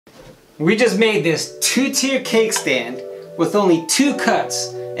We just made this 2-tier cake stand with only 2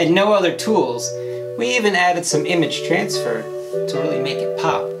 cuts and no other tools. We even added some image transfer to really make it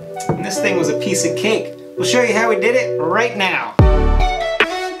pop. And this thing was a piece of cake. We'll show you how we did it right now.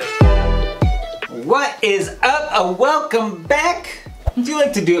 What is up? Welcome back. Do you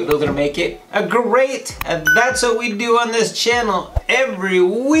like to do it, build it, or make it? Great! That's what we do on this channel every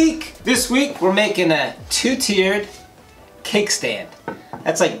week. This week we're making a 2-tiered cake stand.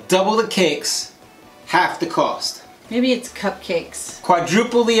 That's like double the cakes, half the cost. Maybe it's cupcakes.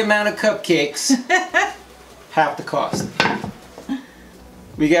 Quadruple the amount of cupcakes, half the cost.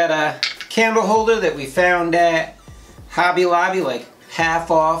 We got a candle holder that we found at Hobby Lobby, like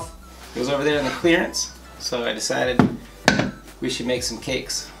half off. It was over there in the clearance, so I decided we should make some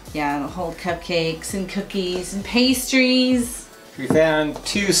cakes. Yeah, it'll hold cupcakes and cookies and pastries. We found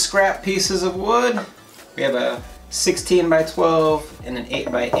 2 scrap pieces of wood. We have a 16 by 12 and an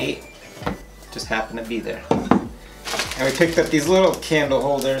 8 by 8. Just happened to be there. And we picked up these little candle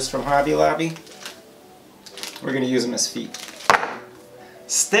holders from Hobby Lobby. We're gonna use them as feet.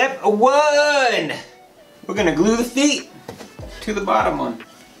 Step 1! We're gonna glue the feet to the bottom one.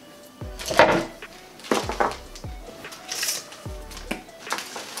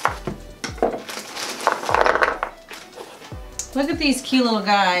 Look at these cute little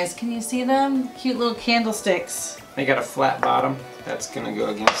guys. Can you see them? Cute little candlesticks. They got a flat bottom. That's gonna go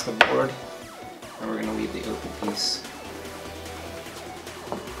against the board. And we're gonna leave the open piece.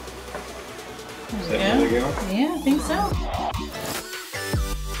 There we go. Yeah, I think so.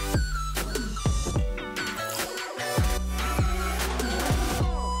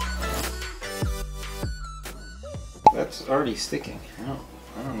 That's already sticking.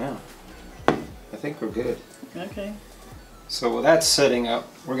 I don't know. I think we're good. Okay. So while that's setting up,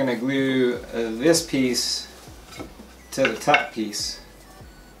 we're going to glue this piece to the top piece,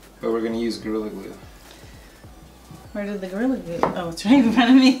 but we're going to use Gorilla Glue. Where did the Gorilla Glue? Oh, it's right in front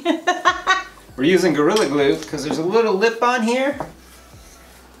of me. We're using Gorilla Glue because there's a little lip on here.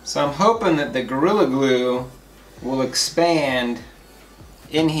 So I'm hoping that the Gorilla Glue will expand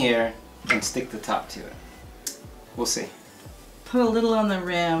in here and stick the top to it. We'll see. Put a little on the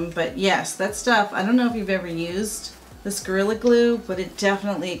rim, but yes, that stuff, I don't know if you've ever used this Gorilla Glue, but it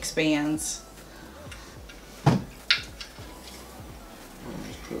definitely expands. I'll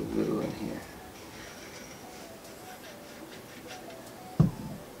just put a little in here.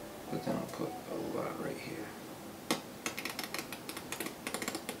 But then I'll put a lot right here.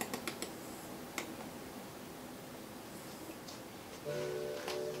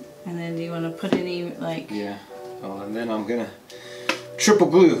 And then do you want to put any, like... Yeah. Oh, and then I'm gonna triple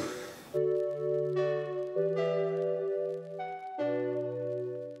glue.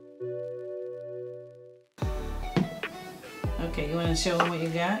 Okay, you want to show them what you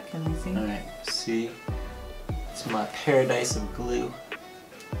got? Can we see? Alright, see? It's my paradise of glue.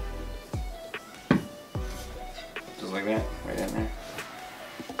 Just like that, right in there.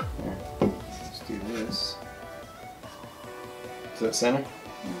 There. Let's do this. Is that center?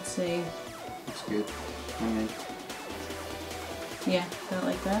 Let's see. Looks good. And then, yeah, about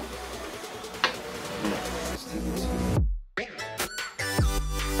like that. yeah, let's do this.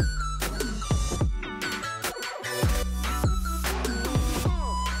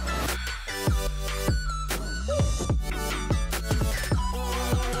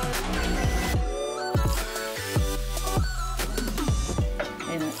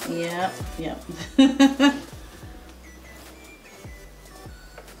 Yep.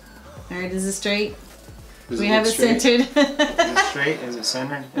 Alright, is it straight? We have it centered. Is it straight? Is it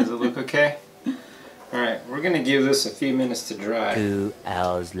centered? Does it look okay? Alright, we're going to give this a few minutes to dry. 2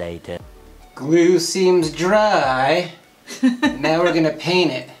 hours later. Glue seems dry. Now we're going to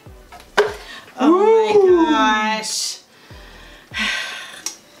paint it. Oh my gosh.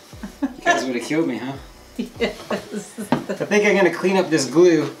 You guys would have killed me, huh? Yes. I think I'm going to clean up this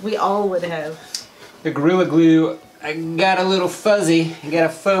glue. We all would have. The Gorilla Glue, I got a little fuzzy. I got to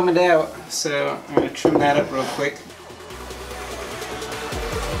foam it out. So I'm going to trim that up real quick.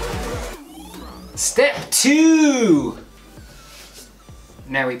 Step 2!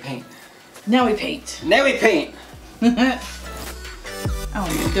 Now we paint. Now we paint. Now we paint! Oh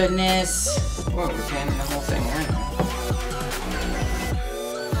my goodness. Whoa, we're painting the whole thing right now.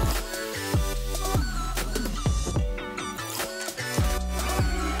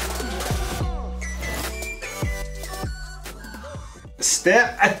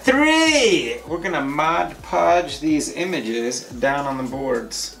 Step 3! We're gonna Mod Podge these images down on the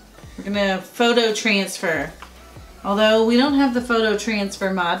boards. We're gonna photo transfer. Although we don't have the photo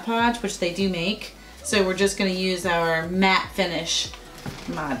transfer Mod Podge, which they do make, so we're just gonna use our matte finish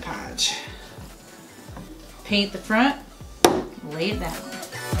Mod Podge. Paint the front, lay it down.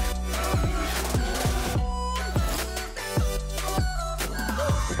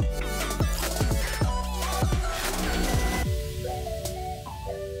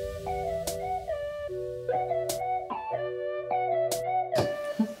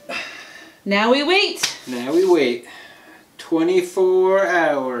 Now we wait. Now we wait. 24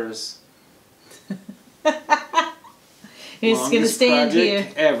 hours. It's gonna stand here.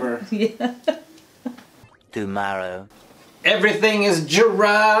 Ever. Yeah. Tomorrow. Everything is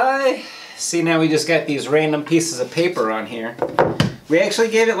dry. See, now we just got these random pieces of paper on here. We actually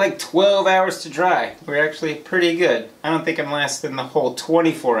gave it like 12 hours to dry. We're actually pretty good. I don't think I'm lasting the whole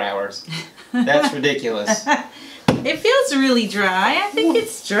 24 hours. That's ridiculous. It feels really dry. I think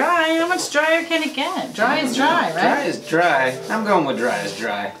it's dry. How much drier can it get? Dry is dry, right? Dry is dry. I'm going with dry is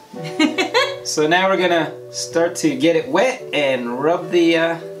dry. So now we're gonna start to get it wet and rub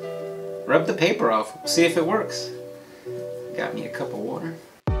the paper off. See if it works. Got me a cup of water.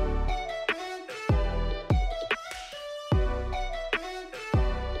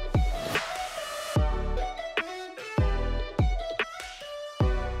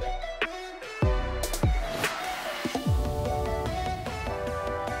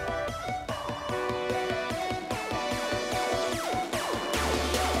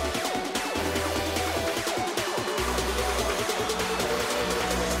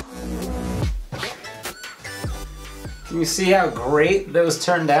 Can you see how great those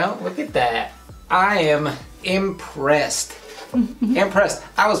turned out? Look at that. I am impressed. Impressed.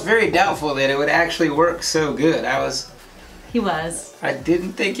 I was very doubtful that it would actually work so good. He was. I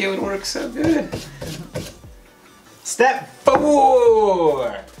didn't think it would work so good. Step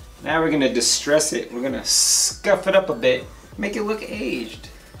 4. Now we're gonna distress it. We're gonna scuff it up a bit. Make it look aged.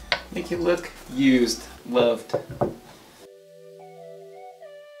 Make it look used, loved.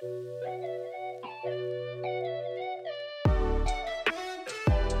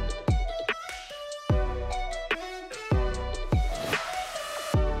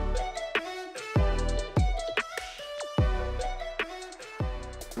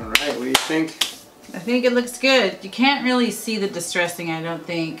 Alright, what do you think? I think it looks good. You can't really see the distressing, I don't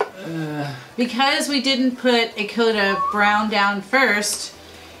think. Because we didn't put a coat of brown down first,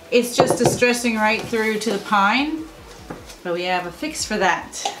 it's just distressing right through to the pine. But we have a fix for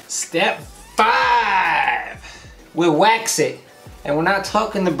that. Step 5! We wax it. And we're not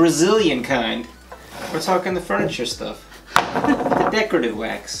talking the Brazilian kind. We're talking the furniture stuff. The decorative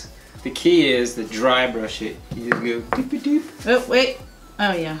wax. The key is to dry brush it. You just go doop doop. Oh, wait.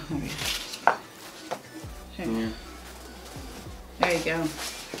 Oh, yeah. Okay. Yeah. There you go.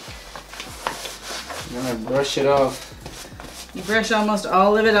 I'm gonna brush it off. You brush almost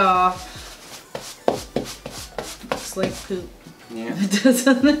all of it off. Looks like poop. Yeah. It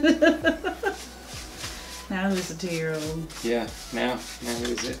doesn't. Now who's the 2-year-old? Yeah, now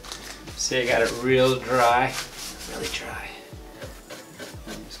who's it? See, I got it real dry. Really dry.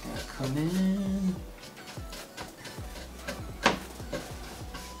 I'm just gonna come in.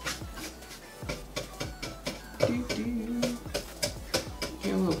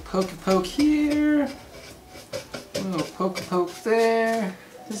 Get a little poke here. A little poke there.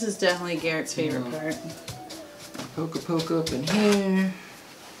 This is definitely Garrett's favorite part. Poke up in here.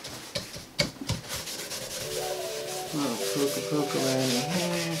 A little poke around in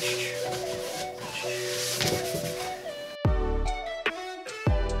here.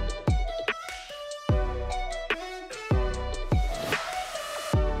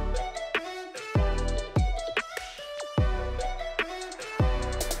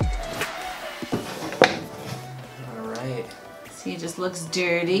 See, it just looks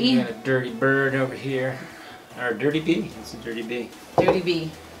dirty. We got a dirty bird over here. Or a dirty bee. It's a dirty bee. Dirty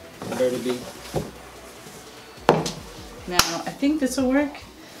bee. A dirty bee. Now, I think this will work.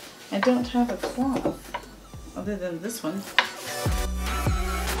 I don't have a cloth other than this one.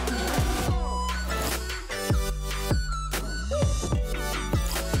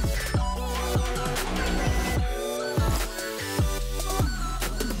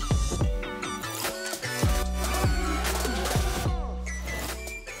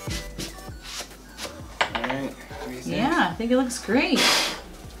 Yeah, I think it looks great.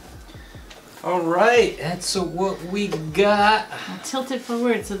 All right, that's what we got. I'll tilt it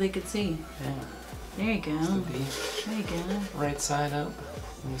forward so they could see. Yeah. There you go. There you go. Right side up.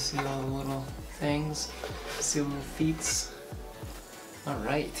 You see all the little things. See little feets. All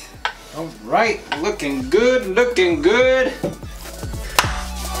right. All right, looking good, looking good.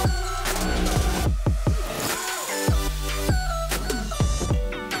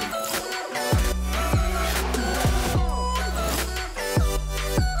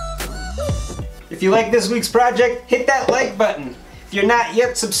 If you like this week's project, hit that like button. If you're not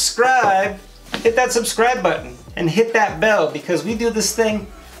yet subscribed, hit that subscribe button and hit that bell because we do this thing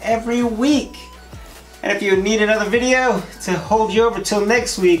every week. And if you need another video to hold you over till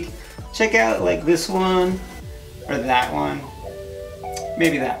next week, check out like this one or that one.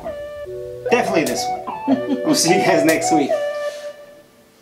 Maybe that one. Definitely this one. We'll see you guys next week.